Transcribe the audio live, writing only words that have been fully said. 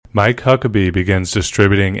Mike Huckabee begins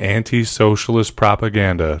distributing anti-socialist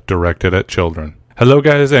propaganda directed at children. Hello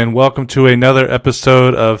guys, and welcome to another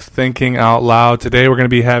episode of Thinking Out Loud. Today we're going to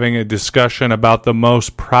be having a discussion about the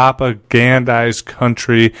most propagandized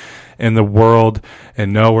country in the world.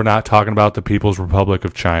 And no, we're not talking about the People's Republic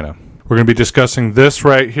of China. We're going to be discussing this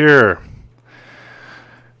right here.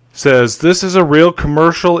 It says, this is a real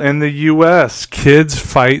commercial in the U.S.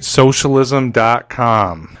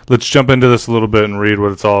 KidsFightSocialism.com. Let's jump into this a little bit and read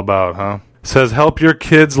what it's all about, huh? It says, help your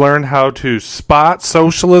kids learn how to spot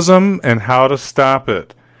socialism and how to stop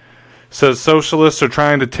it. It says, socialists are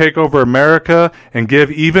trying to take over America and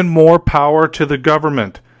give even more power to the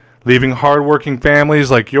government, leaving hardworking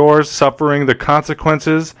families like yours suffering the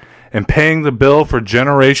consequences and paying the bill for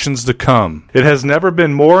generations to come. It has never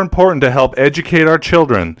been more important to help educate our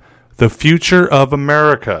children, the future of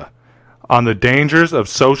America, on the dangers of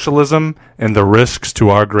socialism and the risks to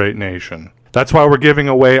our great nation. That's why we're giving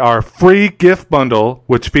away our free gift bundle,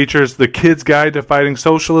 which features the Kids Guide to Fighting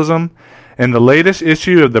Socialism and the latest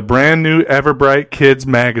issue of the brand new Everbright Kids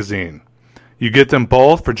magazine. You get them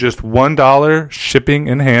both for just $1 shipping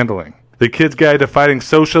and handling. The Kids Guide to Fighting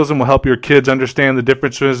Socialism will help your kids understand the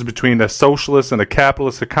differences between a socialist and a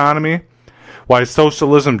capitalist economy, why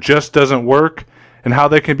socialism just doesn't work, and how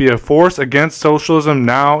they can be a force against socialism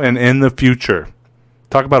now and in the future.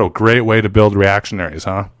 Talk about a great way to build reactionaries,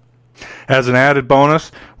 huh? As an added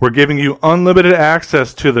bonus, we're giving you unlimited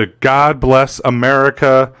access to the God Bless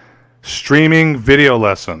America streaming video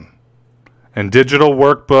lesson and digital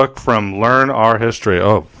workbook from Learn Our History.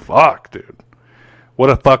 Oh, fuck, dude.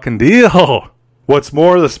 What a fucking deal. What's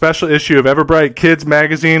more, the special issue of Everbright Kids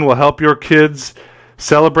magazine will help your kids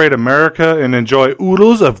celebrate America and enjoy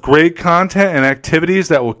oodles of great content and activities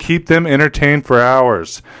that will keep them entertained for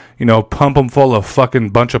hours. You know, pump them full of fucking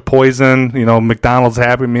bunch of poison, you know, McDonald's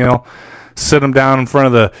Happy Meal. Sit them down in front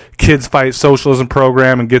of the Kids Fight Socialism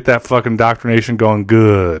program and get that fucking indoctrination going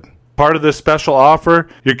good. Part of this special offer,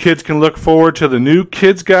 your kids can look forward to the new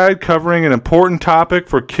Kids Guide covering an important topic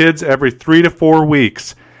for kids every 3 to 4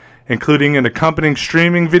 weeks, including an accompanying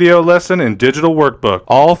streaming video lesson and digital workbook,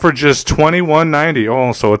 all for just $21.90.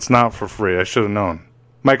 Oh, so it's not for free. I should have known.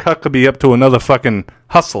 Mike Huckabee up to another fucking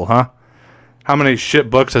hustle, huh? How many shit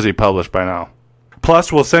books has he published by now?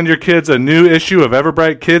 Plus, we'll send your kids a new issue of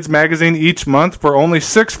Everbright Kids magazine each month for only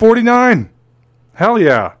 $6.49. Hell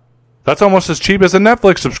yeah. That's almost as cheap as a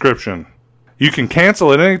Netflix subscription. You can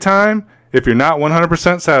cancel at any time if you're not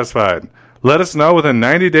 100% satisfied. Let us know within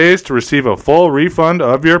 90 days to receive a full refund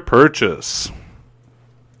of your purchase.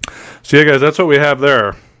 So yeah, guys, that's what we have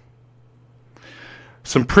there.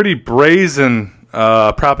 Some pretty brazen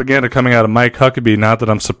propaganda coming out of Mike Huckabee, not that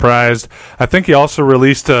I'm surprised. I think he also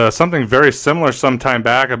released something very similar some time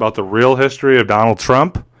back about the real history of Donald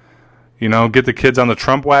Trump. You know, get the kids on the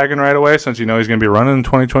Trump wagon right away since you know he's going to be running in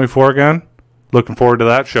 2024 again. Looking forward to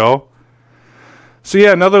that show. So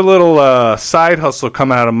yeah, another little side hustle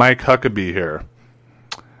coming out of Mike Huckabee here.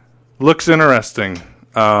 Looks interesting.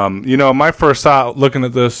 You know, my first thought looking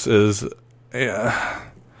at this is, I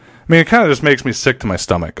mean, it kind of just makes me sick to my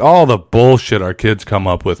stomach. All the bullshit our kids come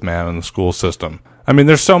up with, man, in the school system. I mean,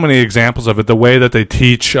 there's so many examples of it. The way that they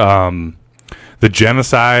teach the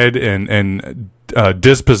genocide and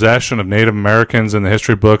dispossession of Native Americans in the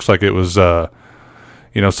history books, like it was,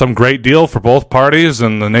 you know, some great deal for both parties,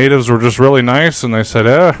 and the natives were just really nice, and they said,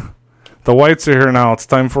 the whites are here now, it's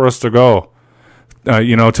time for us to go.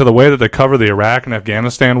 You know, to the way that they cover the Iraq and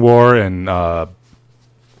Afghanistan war and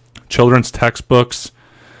children's textbooks.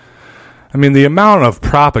 I mean, the amount of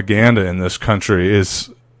propaganda in this country is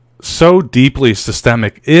so deeply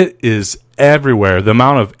systemic. It is everywhere. The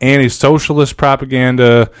amount of anti-socialist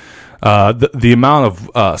propaganda, the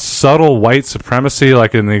amount of subtle white supremacy,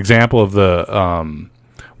 like in the example of the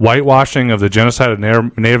whitewashing of the genocide of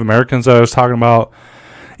Native Americans that I was talking about.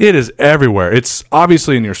 It is everywhere. It's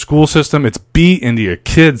obviously in your school system. It's beat into your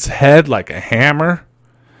kid's head like a hammer.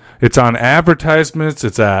 It's on advertisements.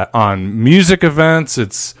 It's on music events.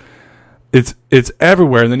 It's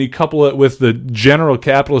everywhere. And then you couple it with the general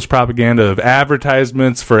capitalist propaganda of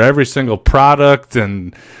advertisements for every single product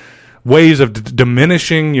and ways of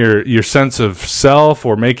diminishing your sense of self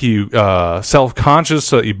or make you self-conscious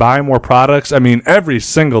so that you buy more products. I mean, every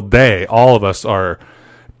single day, all of us are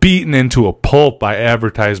beaten into a pulp by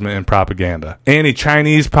advertisement and propaganda.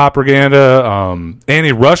 Anti-Chinese propaganda,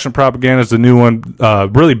 anti-Russian propaganda is the new one,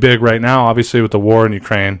 really big right now, obviously, with the war in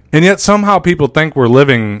Ukraine. And yet somehow people think we're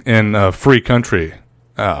living in a free country,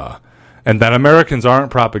 and that Americans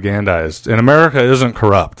aren't propagandized, and America isn't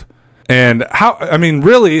corrupt. And how, I mean,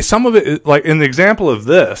 really, some of it, like in the example of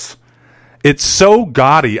this, it's so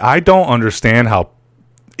gaudy, I don't understand how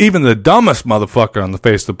even the dumbest motherfucker on the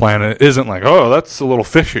face of the planet isn't like, oh, that's a little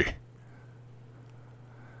fishy.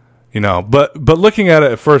 But looking at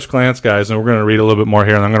it at first glance, guys, and we're going to read a little bit more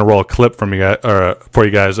here, and I'm going to roll a clip from you guys, for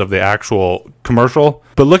you guys of the actual commercial.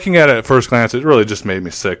 But looking at it at first glance, it really just made me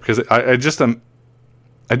sick because I just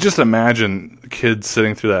imagine kids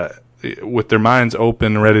sitting through that with their minds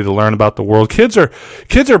open, ready to learn about the world. Kids are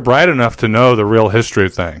bright enough to know the real history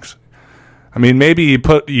of things. I mean, maybe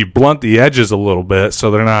you blunt the edges a little bit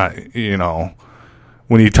so they're not,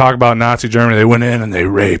 when you talk about Nazi Germany, they went in and they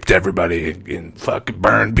raped everybody and fucking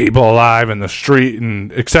burned people alive in the street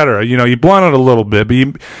and et cetera. You blunt it a little bit,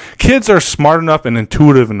 but kids are smart enough and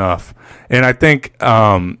intuitive enough, and I think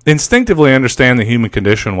instinctively understand the human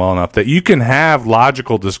condition well enough that you can have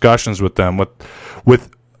logical discussions with them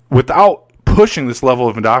without pushing this level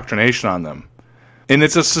of indoctrination on them. And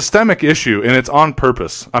it's a systemic issue, and it's on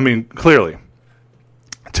purpose. I mean, clearly,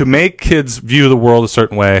 to make kids view the world a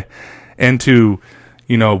certain way and to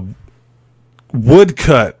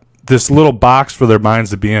woodcut this little box for their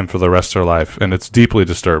minds to be in for the rest of their life, and it's deeply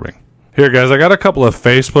disturbing. Here, guys, I got a couple of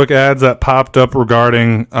Facebook ads that popped up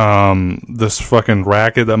regarding this fucking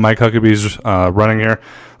racket that Mike Huckabee's running here.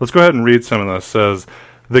 Let's go ahead and read some of this. It says,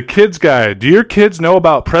 The Kids Guide. Do your kids know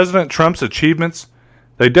about President Trump's achievements?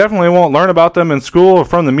 They definitely won't learn about them in school or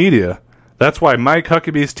from the media. That's why Mike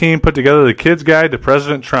Huckabee's team put together the Kids Guide to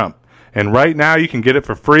President Trump. And right now you can get it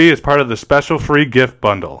for free as part of the special free gift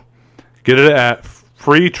bundle. Get it at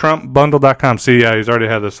freetrumpbundle.com. See, yeah, he's already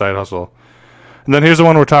had this side hustle. And then here's the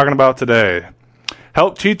one we're talking about today.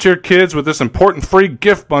 Help teach your kids with this important free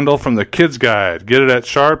gift bundle from the Kids Guide. Get it at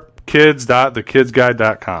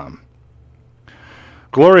sharpkids.thekidsguide.com.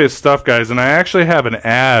 Glorious stuff, guys. And I actually have an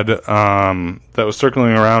ad that was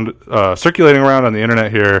circulating around on the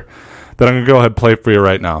internet here that I'm going to go ahead and play for you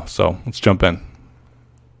right now. So let's jump in.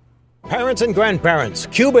 Parents and grandparents,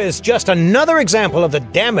 Cuba is just another example of the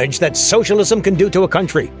damage that socialism can do to a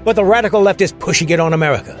country. But the radical left is pushing it on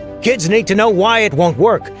America. Kids need to know why it won't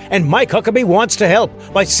work, and Mike Huckabee wants to help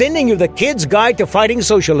by sending you the Kids Guide to Fighting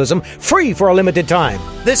Socialism free for a limited time.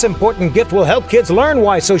 This important gift will help kids learn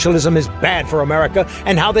why socialism is bad for America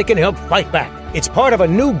and how they can help fight back. It's part of a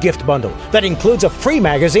new gift bundle that includes a free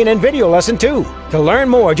magazine and video lesson too. To learn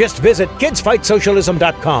more, just visit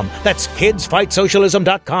kidsfightsocialism.com. That's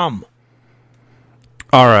kidsfightsocialism.com.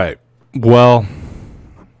 All right. Well,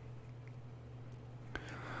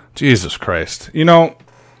 Jesus Christ.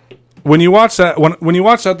 When you watch that when you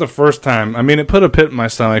watch that the first time, I mean, it put a pit in my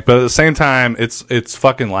stomach, but at the same time, it's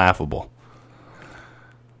fucking laughable.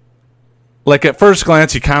 Like at first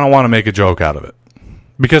glance, you kind of want to make a joke out of it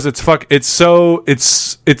because it's like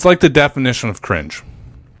the definition of cringe.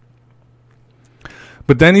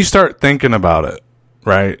 But then you start thinking about it,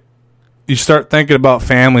 right? You start thinking about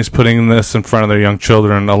families putting this in front of their young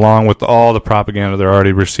children, along with all the propaganda they're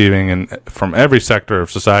already receiving, and from every sector of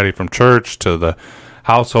society, from church to the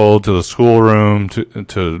household to the schoolroom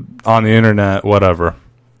to on the internet, whatever.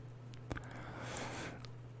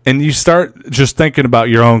 And you start just thinking about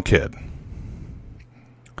your own kid.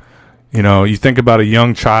 You think about a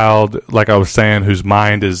young child, like I was saying, whose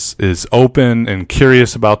mind is open and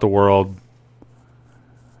curious about the world.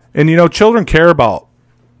 And children care about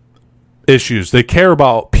issues. They care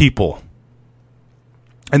about people.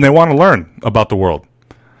 And they want to learn about the world.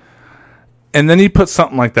 And then you put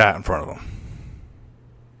something like that in front of them.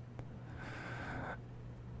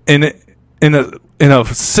 In a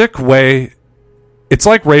sick way, it's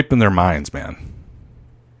like raping their minds, man.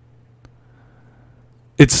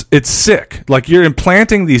 It's sick. Like you're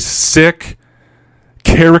implanting these sick,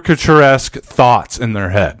 caricaturesque thoughts in their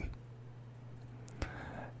head.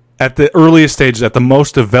 At the earliest stages, at the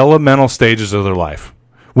most developmental stages of their life,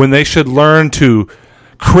 when they should learn to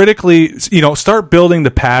critically, start building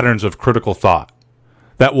the patterns of critical thought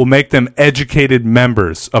that will make them educated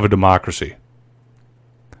members of a democracy.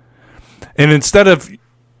 And instead of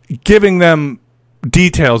giving them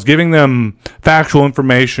details, giving them factual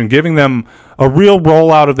information, giving them a real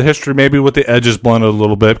rollout of the history, maybe with the edges blended a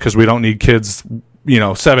little bit, because we don't need kids,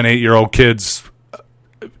 7-8-year-old kids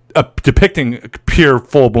depicting pure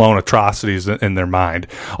full-blown atrocities in their mind.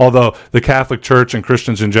 Although the Catholic Church and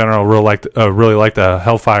Christians in general really like the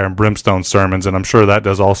hellfire and brimstone sermons, and I'm sure that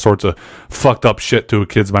does all sorts of fucked up shit to a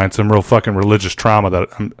kid's mind, some real fucking religious trauma that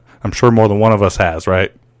I'm sure more than one of us has,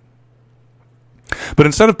 right? But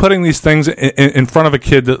instead of putting these things in front of a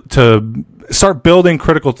kid to start building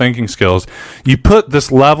critical thinking skills, you put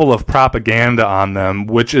this level of propaganda on them,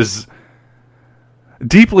 which is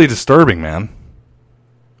deeply disturbing, man.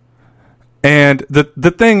 And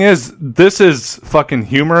the thing is, this is fucking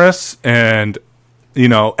humorous and,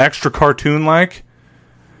 extra cartoon-like.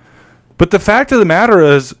 But the fact of the matter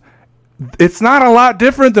is, it's not a lot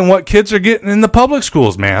different than what kids are getting in the public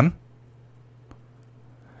schools, man.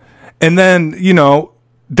 And then,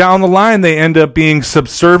 down the line, they end up being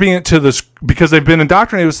subservient to this, because they've been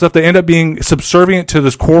indoctrinated with stuff, they end up being subservient to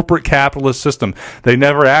this corporate capitalist system. They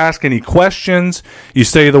never ask any questions. You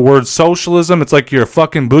say the word socialism, it's like you're a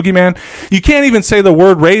fucking boogeyman. You can't even say the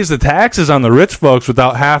word raise the taxes on the rich folks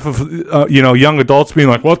without half of, young adults being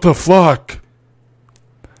like, what the fuck?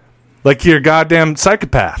 Like you're a goddamn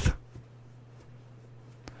psychopath.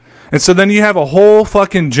 And so then you have a whole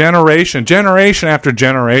fucking generation after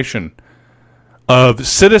generation of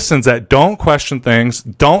citizens that don't question things,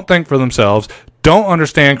 don't think for themselves, don't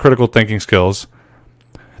understand critical thinking skills.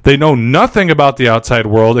 They know nothing about the outside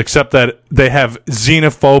world except that they have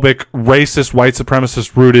xenophobic, racist, white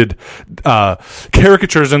supremacist rooted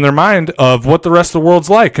caricatures in their mind of what the rest of the world's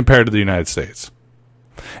like compared to the United States.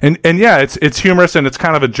 And yeah, it's humorous and it's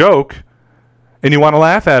kind of a joke and you want to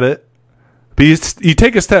laugh at it, but you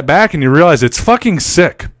take a step back and you realize it's fucking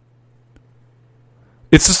sick.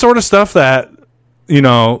 It's the sort of stuff that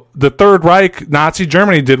the Third Reich, Nazi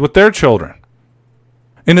Germany did with their children.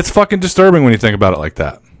 And it's fucking disturbing when you think about it like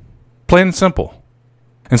that. Plain and simple.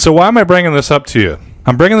 And so why am I bringing this up to you?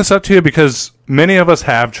 I'm bringing this up to you because many of us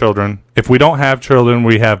have children. If we don't have children,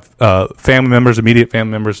 we have family members, immediate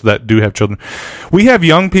family members that do have children. We have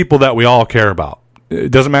young people that we all care about. It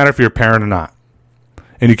doesn't matter if you're a parent or not.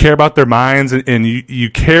 And you care about their minds, and you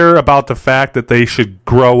care about the fact that they should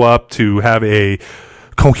grow up to have a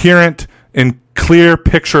coherent and clear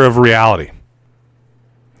picture of reality.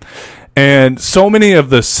 And so many of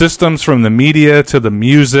the systems, from the media to the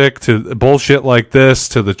music to bullshit like this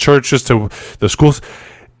to the churches to the schools,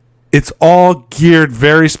 it's all geared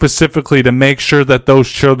very specifically to make sure that those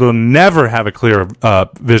children never have a clear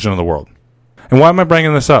vision of the world. And why am I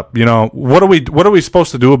bringing this up? What are we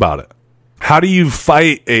supposed to do about it? How do you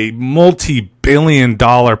fight a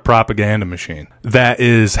multi-billion-dollar propaganda machine that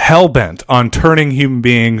is hell-bent on turning human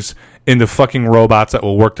beings into fucking robots that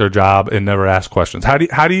will work their job and never ask questions? How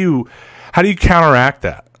do you counteract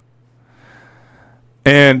that?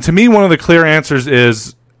 And to me, one of the clear answers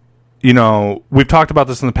is, we've talked about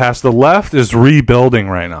this in the past. The left is rebuilding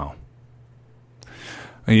right now.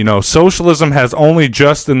 Socialism has only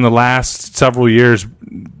just in the last several years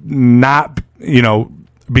not,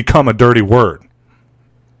 become a dirty word.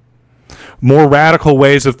 More radical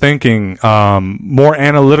ways of thinking, more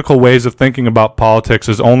analytical ways of thinking about politics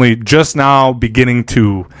is only just now beginning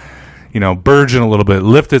to, burgeon a little bit,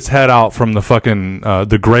 lift its head out from the fucking,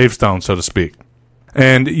 the gravestone, so to speak.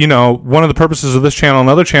 And, one of the purposes of this channel and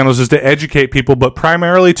other channels is to educate people, but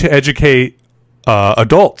primarily to educate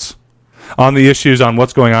adults on the issues, on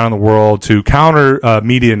what's going on in the world, to counter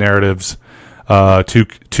media narratives,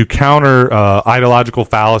 to counter ideological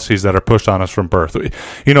fallacies that are pushed on us from birth.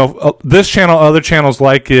 This channel, other channels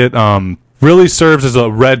like it, really serves as a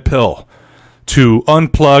red pill to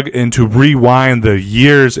unplug and to rewind the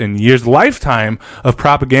years and years, lifetime of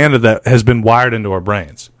propaganda that has been wired into our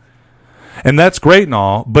brains. And that's great and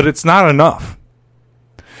all, but it's not enough.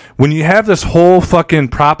 When you have this whole fucking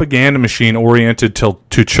propaganda machine oriented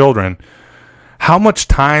to children, how much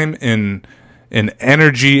time and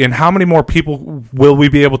energy and how many more people will we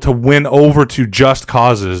be able to win over to just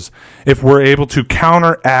causes if we're able to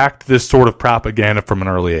counteract this sort of propaganda from an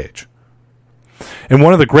early age? And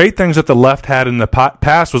one of the great things that the left had in the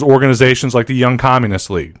past was organizations like the Young Communist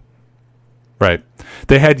League. Right.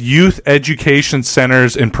 They had youth education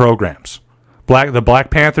centers and programs. The Black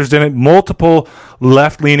Panthers did it. Multiple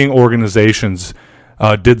left-leaning organizations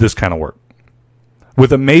did this kind of work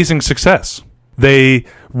with amazing success. They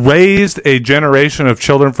raised a generation of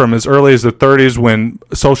children from as early as the 30s, when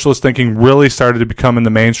socialist thinking really started to become in the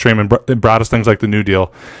mainstream and brought us things like the New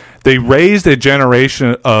Deal. They raised a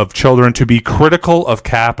generation of children to be critical of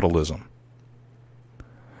capitalism.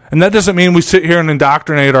 And that doesn't mean we sit here and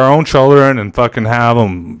indoctrinate our own children and fucking have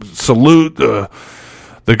them salute the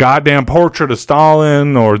goddamn portrait of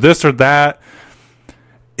Stalin or this or that.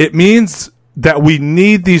 It means that we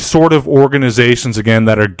need these sort of organizations, again,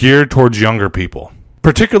 that are geared towards younger people,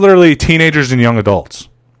 particularly teenagers and young adults,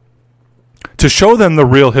 to show them the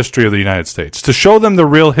real history of the United States, to show them the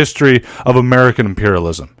real history of American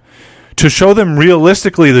imperialism, to show them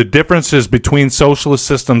realistically the differences between socialist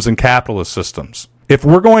systems and capitalist systems. If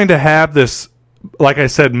we're going to have this, like I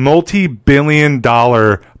said,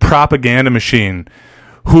 multi-billion-dollar propaganda machine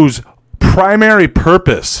whose primary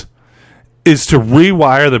purpose is to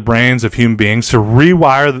rewire the brains of human beings, to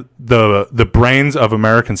rewire the brains of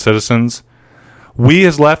American citizens, we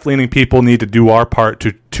as left-leaning people need to do our part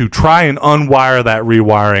to try and unwire that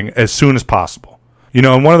rewiring as soon as possible. You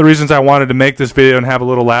know, and one of the reasons I wanted to make this video and have a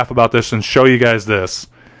little laugh about this and show you guys this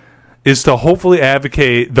is to hopefully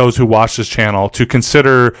advocate those who watch this channel to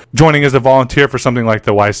consider joining as a volunteer for something like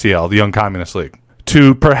the YCL, the Young Communist League,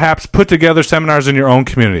 to perhaps put together seminars in your own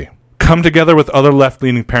community, come together with other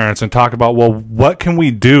left-leaning parents and talk about, well, what can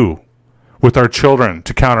we do with our children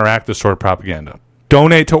to counteract this sort of propaganda?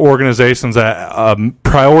 Donate to organizations that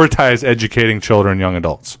prioritize educating children and young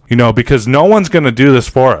adults. You know, because no one's going to do this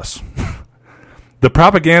for us. The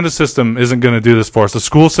propaganda system isn't going to do this for us. The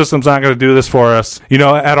school system's not going to do this for us. You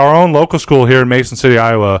know, at our own local school here in Mason City,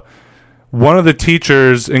 Iowa, one of the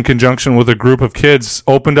teachers, in conjunction with a group of kids,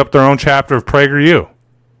 opened up their own chapter of PragerU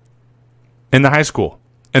in the high school.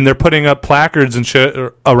 And they're putting up placards and shit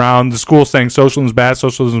around the school saying socialism's bad,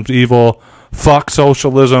 socialism's evil, fuck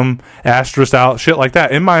socialism, asterisk out, shit like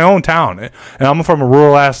that in my own town. And I'm from a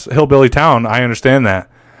rural-ass hillbilly town. I understand that.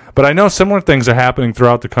 But I know similar things are happening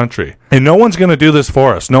throughout the country. And no one's going to do this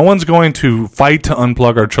for us. No one's going to fight to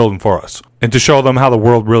unplug our children for us and to show them how the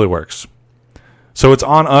world really works. So it's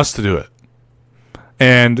on us to do it.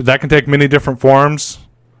 And that can take many different forms.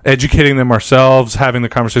 Educating them ourselves, having the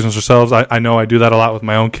conversations ourselves. I know I do that a lot with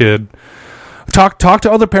my own kid. Talk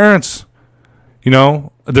to other parents. You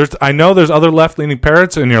know, I know there's other left-leaning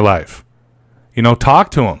parents in your life. You know, talk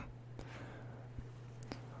to them.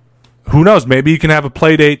 Who knows? Maybe you can have a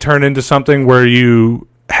play date turn into something where you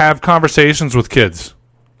have conversations with kids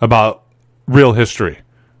about real history.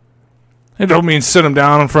 It don't mean sit them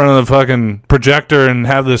down in front of the fucking projector and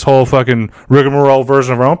have this whole fucking rigmarole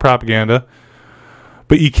version of our own propaganda.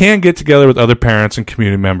 But you can get together with other parents and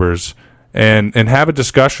community members and have a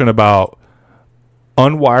discussion about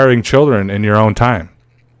unwiring children in your own time.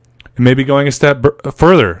 And maybe going a step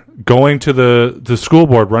further, going to the school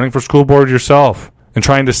board, running for school board yourself, and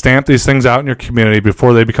trying to stamp these things out in your community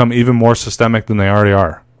before they become even more systemic than they already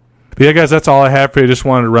are. But yeah, guys, that's all I have for you. Just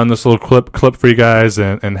wanted to run this little clip for you guys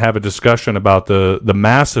and have a discussion about the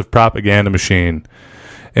massive propaganda machine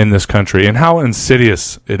in this country and how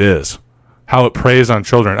insidious it is, how it preys on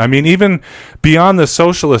children. I mean, even beyond the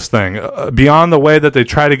socialist thing, beyond the way that they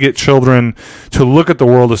try to get children to look at the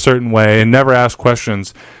world a certain way and never ask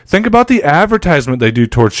questions, think about the advertisement they do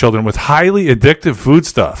towards children with highly addictive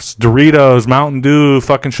foodstuffs, Doritos, Mountain Dew,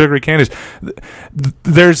 fucking sugary candies.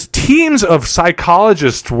 There's teams of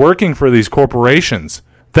psychologists working for these corporations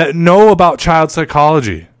that know about child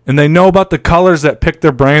psychology, and they know about the colors that pick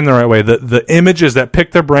their brain the right way, the images that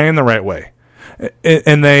pick their brain the right way.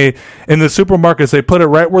 And they, in the supermarkets, they put it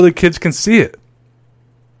right where the kids can see it.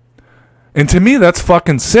 And to me, that's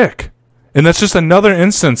fucking sick. And that's just another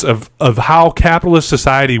instance of how capitalist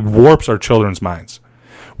society warps our children's minds.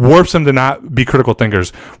 Warps them to not be critical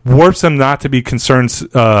thinkers. Warps them not to be concerned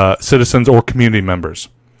citizens or community members.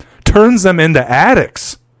 Turns them into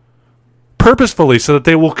addicts. Purposefully, so that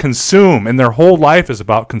they will consume, and their whole life is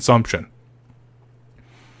about consumption.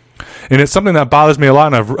 And it's something that bothers me a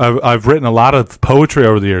lot, and I've written a lot of poetry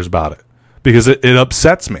over the years about it because it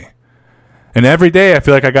upsets me. And every day I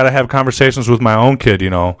feel like I got to have conversations with my own kid, you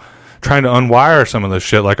know, trying to unwire some of this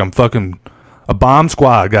shit like I'm fucking a bomb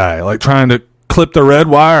squad guy, like trying to clip the red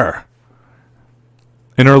wire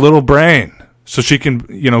in her little brain so she can,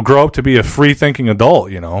 you know, grow up to be a free-thinking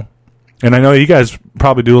adult, you know. And I know you guys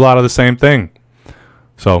probably do a lot of the same thing.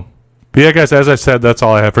 So... But yeah, guys, as I said, that's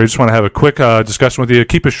all I have for you. I just want to have a quick discussion with you.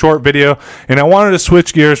 Keep a short video. And I wanted to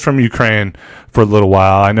switch gears from Ukraine for a little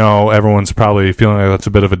while. I know everyone's probably feeling like that's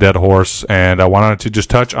a bit of a dead horse, and I wanted to just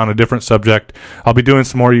touch on a different subject. I'll be doing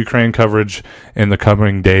some more Ukraine coverage in the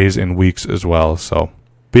coming days and weeks as well. So,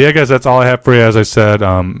 but yeah, guys, that's all I have for you. As I said,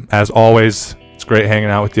 as always, it's great hanging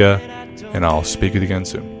out with you, and I'll speak with you again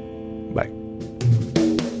soon.